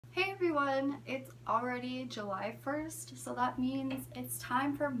Hey everyone, it's already July 1st, so that means it's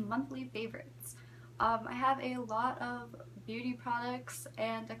time for monthly favorites. I have a lot of beauty products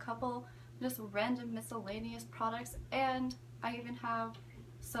and a couple just random miscellaneous products, and I even have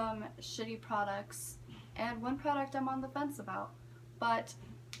some shitty products and one product I'm on the fence about. But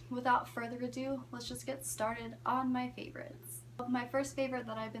without further ado, let's just get started on my favorites. My first favorite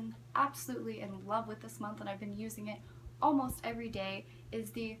that I've been absolutely in love with this month and I've been using it almost every day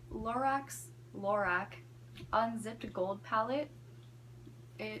is the Lorac Unzipped Gold Palette.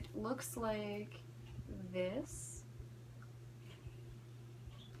 It looks like this,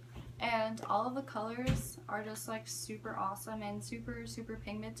 and all of the colors are just like super awesome and super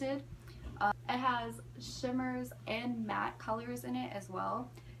pigmented. It has shimmers and matte colors in it as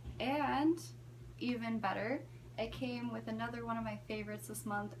well, and even better, it came with another one of my favorites this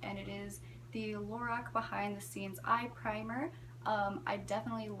month, and it is the Lorac Behind the Scenes Eye Primer. I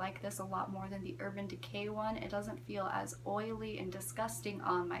definitely like this a lot more than the Urban Decay one. It doesn't feel as oily and disgusting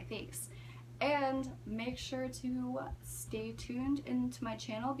on my face. And make sure to stay tuned into my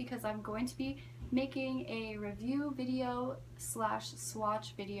channel because I'm going to be making a review video slash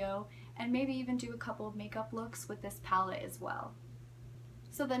swatch video and maybe even do a couple of makeup looks with this palette as well.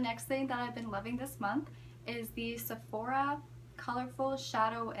 So the next thing that I've been loving this month is the Sephora Colorful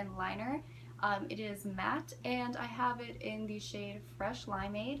Shadow and Liner. It is matte and I have it in the shade Fresh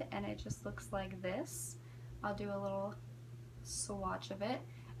Limeade, and it just looks like this. I'll do a little swatch of it.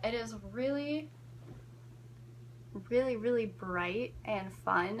 It is really bright and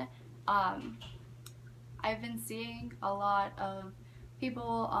fun. I've been seeing a lot of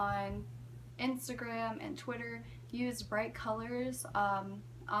people on Instagram and Twitter use bright colors on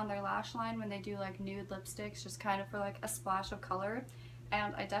their lash line when they do like nude lipsticks, just kind of for like a splash of color.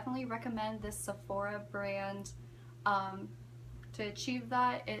 And I definitely recommend this Sephora brand to achieve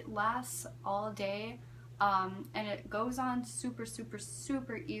that. It lasts all day and it goes on super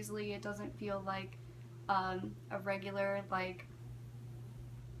easily. It doesn't feel like a regular like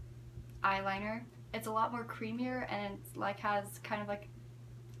eyeliner. It's a lot more creamier and it's like has kind of like,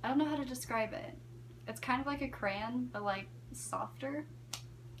 I don't know how to describe it. It's kind of like a crayon but like softer.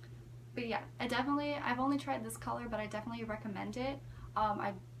 But yeah, I've only tried this color, but I definitely recommend it.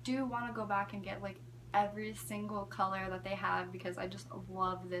 I do want to go back and get like every single color that they have because I just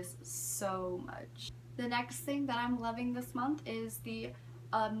love this so much. The next thing that I'm loving this month is the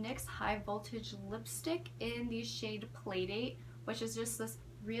NYX High Voltage Lipstick in the shade Playdate, which is just this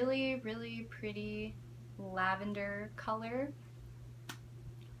really pretty lavender color.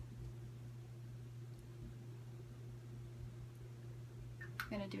 I'm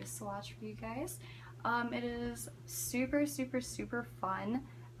gonna do a swatch for you guys. It is super fun,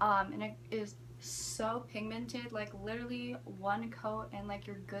 and it is so pigmented, like literally one coat and like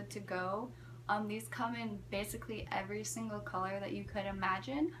you're good to go. These come in basically every single color that you could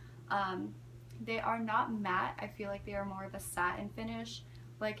imagine. They are not matte. I feel like they are more of a satin finish,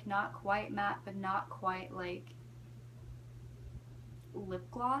 like not quite matte but not quite like lip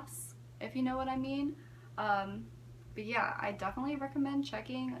gloss, if you know what I mean. But yeah, I definitely recommend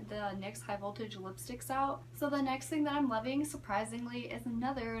checking the NYX High Voltage lipsticks out. So the next thing that I'm loving, surprisingly, is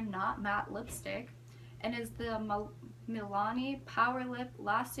another not matte lipstick, and is the Milani Power Lip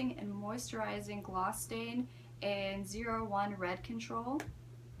Lasting and Moisturizing Gloss Stain in 01 Red Control.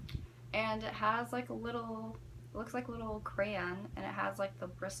 And it has like a little, looks like a little crayon, and it has like the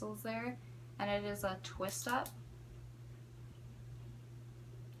bristles there, and it is a twist up.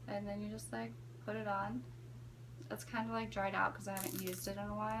 And then you just like put it on. It's kind of like dried out because I haven't used it in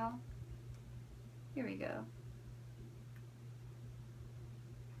a while. Here we go.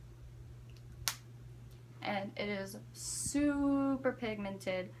 And it is super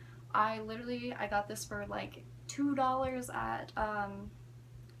pigmented. I got this for like $2 at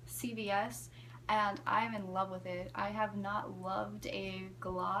CVS, and I'm in love with it. I have not loved a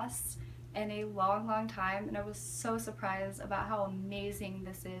gloss in a long time, and I was so surprised about how amazing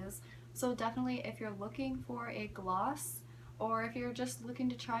this is. So definitely, if you're looking for a gloss, or if you're just looking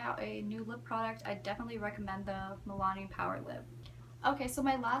to try out a new lip product, I definitely recommend the Milani Power Lip. Okay, so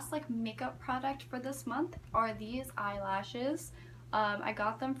my last like makeup product for this month are these eyelashes. I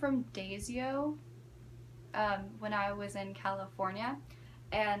got them from Dazio when I was in California,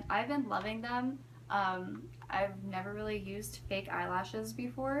 and I've been loving them. I've never really used fake eyelashes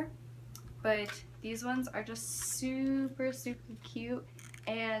before, but these ones are just super cute,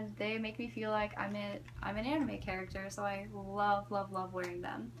 and they make me feel like I'm an anime character, so I love wearing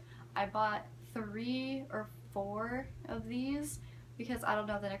them. I bought 3 or 4 of these because I don't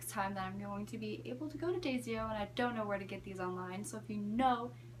know the next time that I'm going to be able to go to Dazio, and I don't know where to get these online. So if you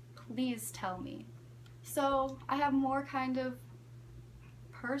know Please tell me. So I have more kind of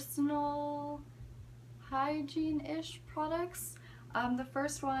personal hygiene-ish products. The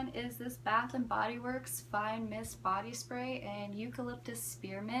first one is this Bath & Body Works Fine Mist Body Spray and Eucalyptus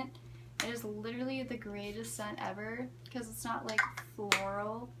Spearmint. It is literally the greatest scent ever because it's not like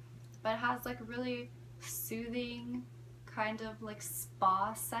floral, but it has like a really soothing kind of like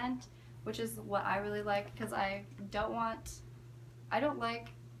spa scent, which is what I really like because I don't like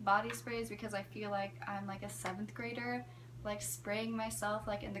body sprays because I feel like I'm like a 7th grader, like spraying myself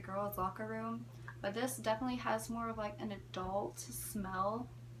like in the girls' locker room. But this definitely has more of like an adult smell.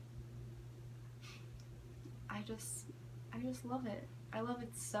 I just love it. I love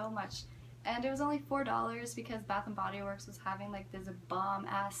it so much. And it was only $4 because Bath & Body Works was having like this bomb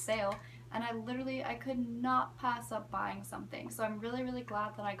ass sale, and I could not pass up buying something. So I'm really, really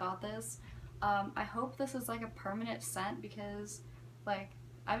glad that I got this. I hope this is like a permanent scent because like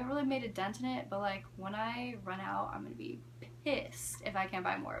I haven't really made a dent in it, but like when I run out, I'm gonna be pissed if I can't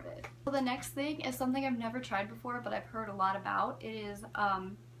buy more of it. So the next thing is something I've never tried before, but I've heard a lot about. It is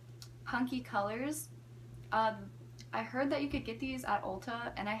Punky Colors. I heard that you could get these at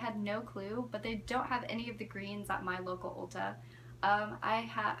Ulta, and I had no clue, but they don't have any of the greens at my local Ulta.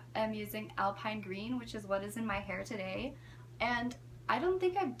 I am using Alpine Green, which is what is in my hair today, and I don't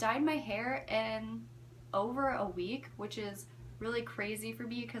think I've dyed my hair in over a week, which is really crazy for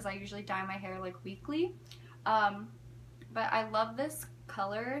me because I usually dye my hair like weekly. But I love this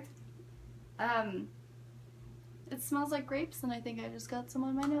color. It smells like grapes, and I think I just got some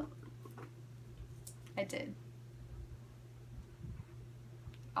on my nose. I did.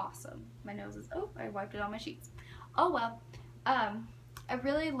 Awesome. My nose is, oh, I wiped it on my sheets. Oh well. I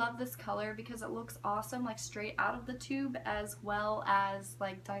really love this color because it looks awesome, like straight out of the tube as well as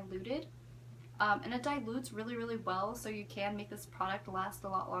like diluted. And it dilutes really, really well, so you can make this product last a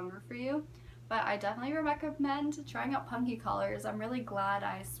lot longer for you. But I definitely recommend trying out Punky Colors. I'm really glad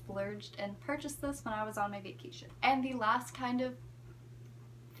I splurged and purchased this when I was on my vacation. And the last kind of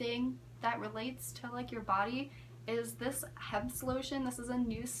thing that relates to like your body is this hemp lotion. This is a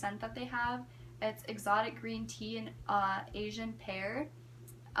new scent that they have. It's exotic green tea and Asian pear.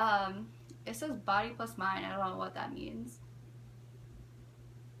 It says body plus mind. I don't know what that means.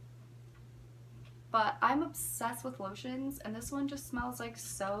 But I'm obsessed with lotions, and this one just smells like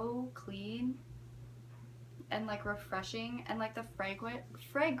so clean and like refreshing, and like the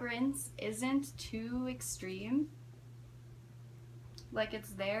fragrance isn't too extreme. Like it's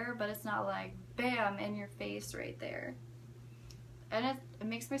there, but it's not like bam in your face right there. And it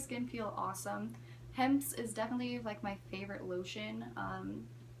makes my skin feel awesome. Hemp's is definitely like my favorite lotion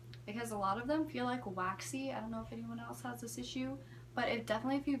because a lot of them feel like waxy. I don't know if anyone else has this issue, but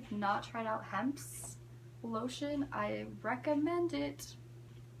if you've not tried out Hemp's lotion, I recommend it.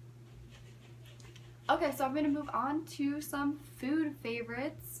 Okay, so I'm going to move on to some food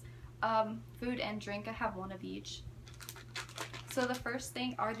favorites. Food and drink, I have one of each. So the first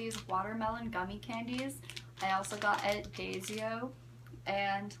thing are these watermelon gummy candies. I also got at Dazio,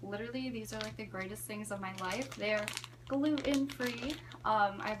 and literally these are like the greatest things of my life. They're gluten-free.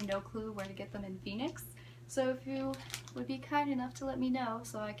 I have no clue where to get them in Phoenix. So if you would be kind enough to let me know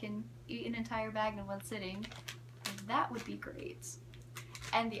so I can eat an entire bag in one sitting, that would be great.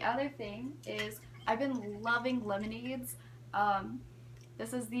 And the other thing is I've been loving lemonades.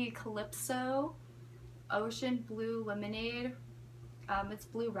 This is the Calypso Ocean Blue Lemonade. It's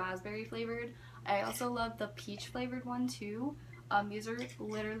blue raspberry flavored. I also love the peach flavored one too. These are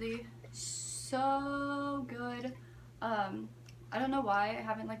literally so good. I don't know why I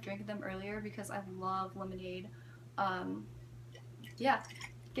haven't like drank them earlier because I love lemonade. Yeah,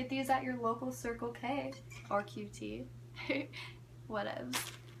 get these at your local Circle K or QT, whatevs.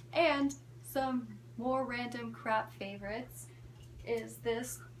 And some more random crap favorites is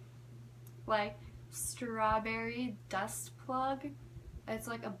this like strawberry dust plug. It's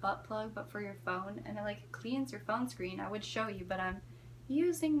like a butt plug but for your phone, and it like cleans your phone screen. I would show you, but I'm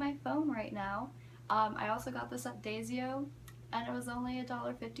using my phone right now. I also got this at Dazio, and it was only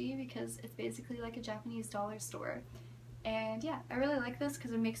 $1.50 because it's basically like a Japanese dollar store. And yeah, I really like this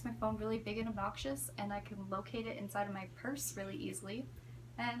because it makes my phone really big and obnoxious, and I can locate it inside of my purse really easily.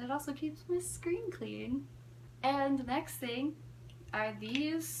 And it also keeps my screen clean. And the next thing are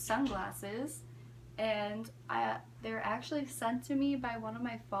these sunglasses, and they're actually sent to me by one of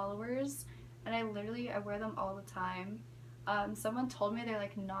my followers, and I wear them all the time. Someone told me they're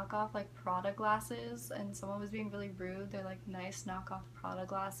like knockoff like Prada glasses, and someone was being really rude. They're like nice knockoff Prada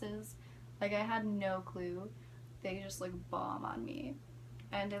glasses. Like I had no clue. They just like bomb on me,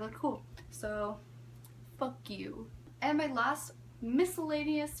 and they look cool. So fuck you. And my last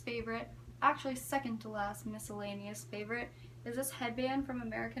miscellaneous favorite, actually second to last miscellaneous favorite, is this headband from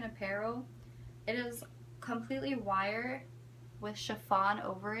American Apparel. It is completely wire with chiffon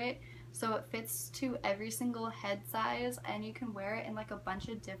over it, so it fits to every single head size, and you can wear it in like a bunch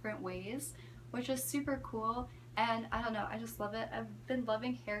of different ways, which is super cool. And I don't know, I just love it. I've been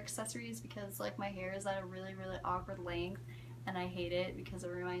loving hair accessories because like my hair is at a really awkward length, and I hate it because it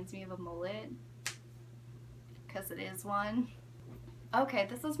reminds me of a mullet, because it is one. Okay,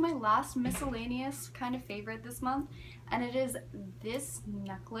 this is my last miscellaneous kind of favorite this month, and it is this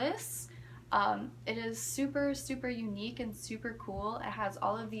necklace. It is super unique and super cool. It has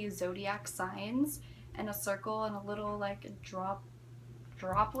all of these zodiac signs and a circle and a little like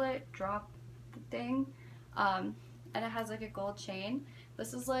droplet thing, and it has like a gold chain.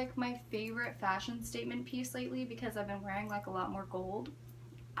 This is like my favorite fashion statement piece lately because I've been wearing like a lot more gold.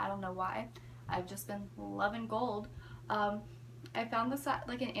 I don't know why. I've just been loving gold. I found this at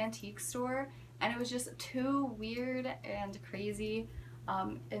like an antique store, and it was just too weird and crazy,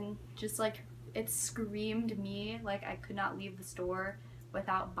 and just like it screamed me like I could not leave the store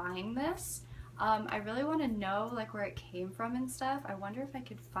without buying this. I really want to know like where it came from and stuff. I wonder if I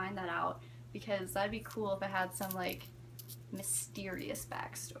could find that out, because that'd be cool if it had some like mysterious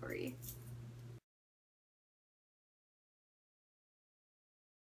backstory.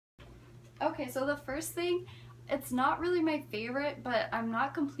 Okay, so the first thing, it's not really my favorite, but I'm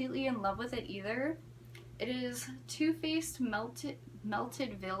not completely in love with it either. It is Too Faced Melted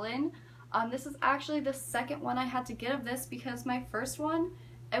Villain. This is actually the second one I had to get of this because my first one,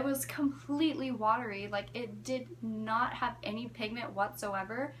 it was completely watery. Like, it did not have any pigment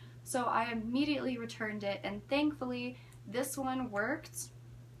whatsoever. So I immediately returned it, and thankfully this one worked.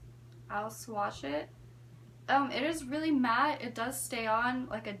 I'll swatch it. It is really matte. It does stay on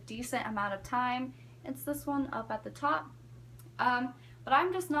like a decent amount of time. It's this one up at the top. But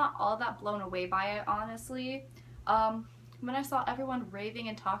I'm just not all that blown away by it, honestly. When I saw everyone raving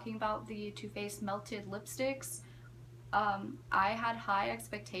and talking about the Too Faced melted lipsticks, I had high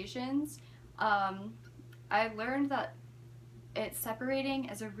expectations. I learned that it separating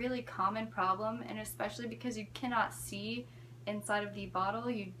is a really common problem, and especially because you cannot see inside of the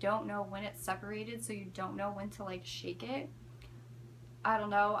bottle, you don't know when it's separated, so you don't know when to like shake it. I don't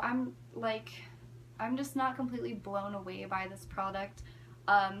know, I'm just not completely blown away by this product.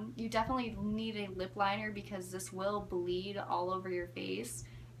 You definitely need a lip liner because this will bleed all over your face,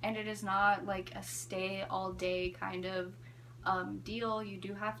 and it is not like a stay all day kind of deal. You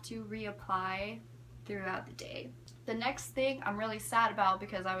do have to reapply throughout the day. The next thing I'm really sad about,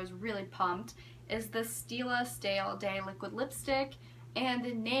 because I was really pumped, is the Stila Stay All Day liquid lipstick, and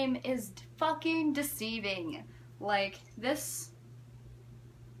the name is fucking deceiving. Like, this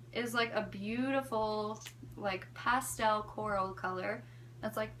is like a beautiful like pastel coral color.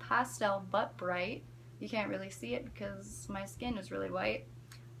 It's like pastel but bright. You can't really see it because my skin is really white.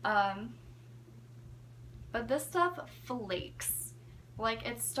 But this stuff flakes. Like,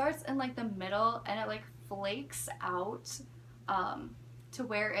 it starts in like the middle and it like flakes out to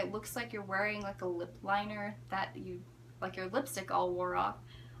where it looks like you're wearing like a lip liner that you, like your lipstick all wore off.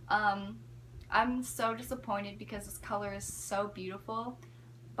 I'm so disappointed because this color is so beautiful,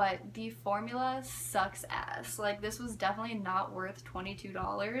 but the formula sucks ass. Like, this was definitely not worth $22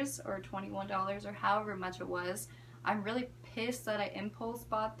 or $21 or however much it was. I'm really pissed that I impulse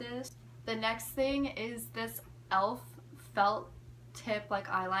bought this. The next thing is this e.l.f. felt tip like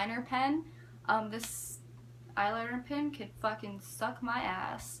eyeliner pen. This eyeliner pen could fucking suck my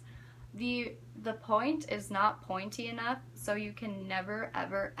ass. The point is not pointy enough, so you can never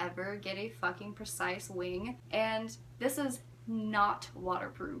ever get a fucking precise wing, and this is not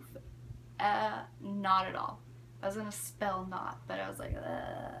waterproof. Not at all. I was gonna spell not, but I was like,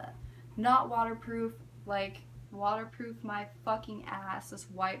 not waterproof. Like, waterproof my fucking ass. This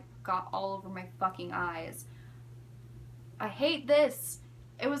wipe got all over my fucking eyes. I hate this.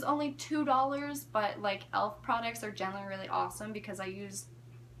 It was only $2, but like e.l.f. products are generally really awesome because I use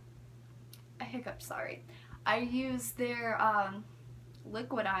I use their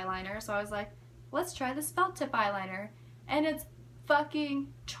liquid eyeliner, so I was like, let's try this felt tip eyeliner, and it's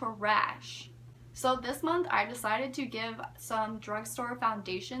fucking trash. So this month I decided to give some drugstore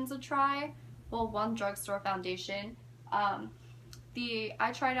foundations a try. Well, one drugstore foundation.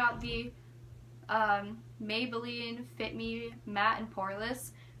 I tried out the Maybelline Fit Me Matte and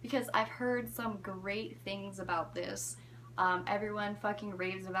Poreless because I've heard some great things about this. Everyone fucking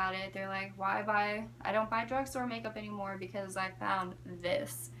raves about it. They're like, I don't buy drugstore makeup anymore because I found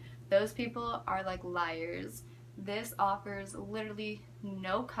this. Those people are like liars. This offers literally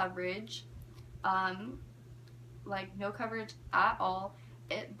no coverage. like no coverage at all.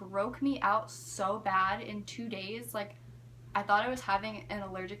 It broke me out so bad in 2 days. Like, I thought I was having an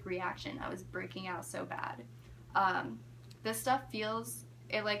allergic reaction. I was breaking out so bad. This stuff feels,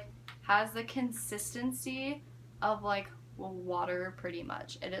 it like has the consistency of like water pretty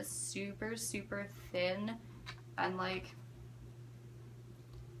much. It is super, super thin, and like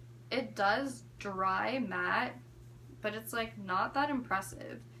it does dry matte, but it's like not that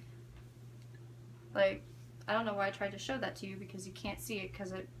impressive. Like, I don't know why I tried to show that to you, because you can't see it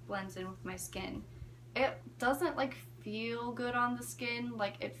because it blends in with my skin. It doesn't like feel good on the skin.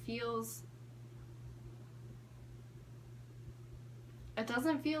 Like, it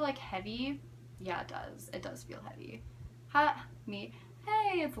doesn't feel like heavy. Yeah, it does. It does feel heavy. Ha, me.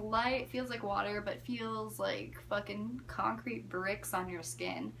 Hey, it's light, feels like water, but feels like fucking concrete bricks on your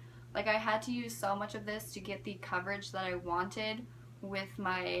skin. Like, I had to use so much of this to get the coverage that I wanted with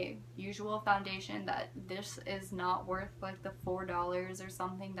my usual foundation, that this is not worth like the $4 or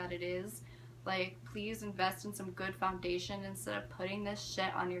something that it is. Like, please invest in some good foundation instead of putting this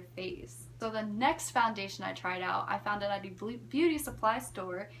shit on your face. So the next foundation I tried out, I found it at a beauty supply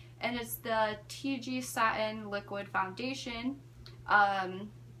store, and it's the TG Satin Liquid Foundation. I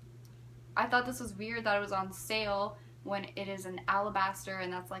thought this was weird that it was on sale when it is an alabaster,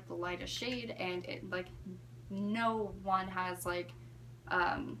 and that's like the lightest shade, and it like no one has like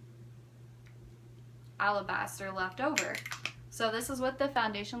alabaster left over. So this is what the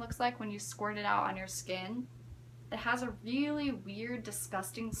foundation looks like when you squirt it out on your skin. It has a really weird,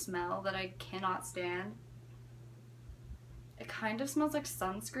 disgusting smell that I cannot stand. It kind of smells like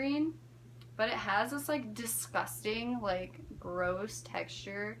sunscreen, but it has this like disgusting, like gross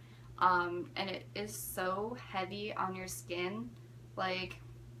texture, and it is so heavy on your skin. Like,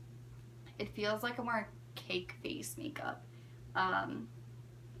 it feels like I'm wearing cake face makeup.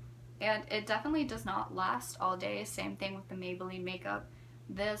 And it definitely does not last all day. Same thing with the Maybelline makeup.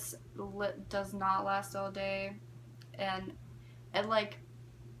 This does not last all day, and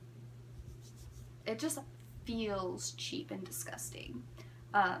it just feels cheap and disgusting.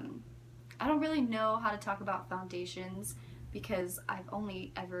 I don't really know how to talk about foundations, because I've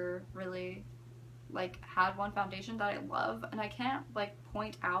only ever really like had one foundation that I love, and I can't like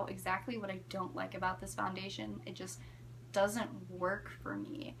point out exactly what I don't like about this foundation. It just doesn't work for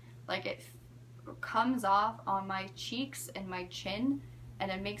me. Like, it comes off on my cheeks and my chin,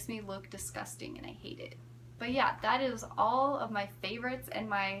 and it makes me look disgusting, and I hate it. But yeah, that is all of my favorites and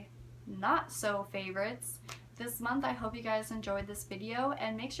my not so favorites this month. I hope you guys enjoyed this video,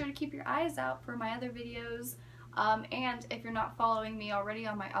 and make sure to keep your eyes out for my other videos. And if you're not following me already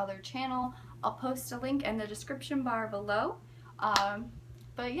on my other channel, I'll post a link in the description bar below.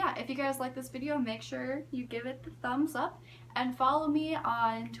 But yeah, if you guys like this video, make sure you give it the thumbs up, and follow me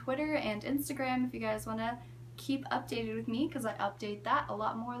on Twitter and Instagram if you guys want to keep updated with me, because I update that a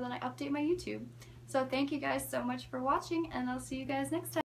lot more than I update my YouTube. So thank you guys so much for watching, and I'll see you guys next time.